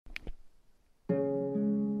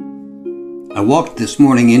I walked this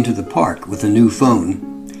morning into the park with a new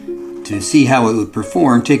phone to see how it would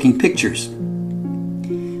perform taking pictures.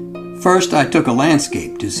 First, I took a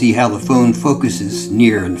landscape to see how the phone focuses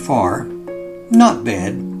near and far. Not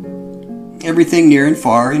bad. Everything near and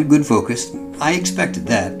far in good focus. I expected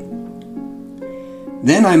that.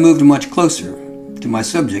 Then I moved much closer to my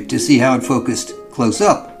subject to see how it focused close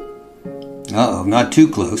up. Uh-oh, not too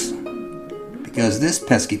close, because this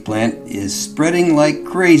pesky plant is spreading like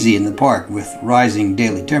crazy in the park with rising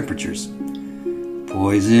daily temperatures.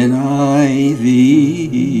 Poison ivy.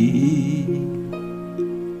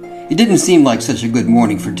 It didn't seem like such a good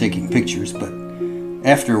morning for taking pictures, but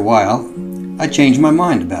after a while, I changed my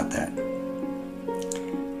mind about that.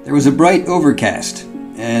 There was a bright overcast,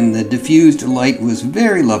 and the diffused light was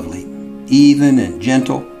very lovely, even and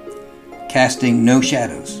gentle, casting no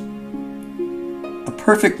shadows. A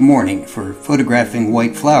perfect morning for photographing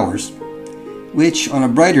white flowers, which on a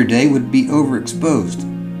brighter day would be overexposed.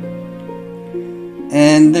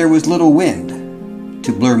 And there was little wind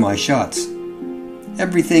to blur my shots.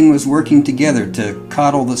 Everything was working together to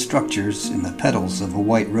coddle the structures in the petals of a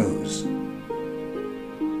white rose.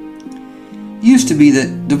 It used to be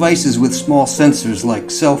that devices with small sensors like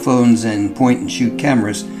cell phones and point-and-shoot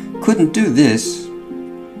cameras couldn't do this,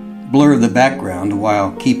 blur the background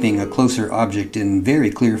while keeping a closer object in very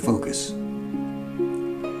clear focus.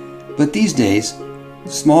 But these days,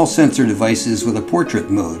 small sensor devices with a portrait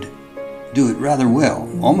mode do it rather well,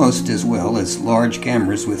 almost as well as large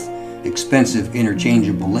cameras with expensive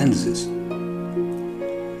interchangeable lenses.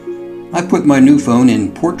 I put my new phone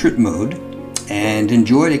in portrait mode and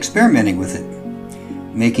enjoyed experimenting with it,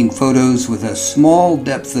 making photos with a small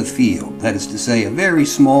depth of field, that is to say, a very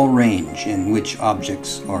small range in which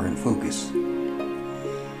objects are in focus.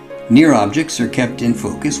 Near objects are kept in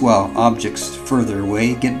focus while objects further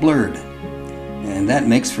away get blurred, and that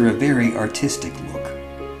makes for a very artistic look.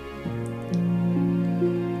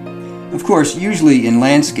 Of course, usually in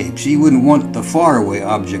landscapes, you wouldn't want the faraway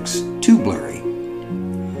objects too blurry.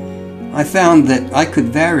 I found that I could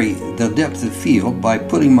vary the depth of field by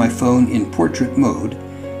putting my phone in portrait mode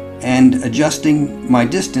and adjusting my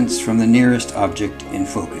distance from the nearest object in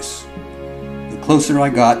focus. The closer I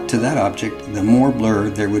got to that object, the more blur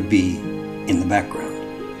there would be in the background.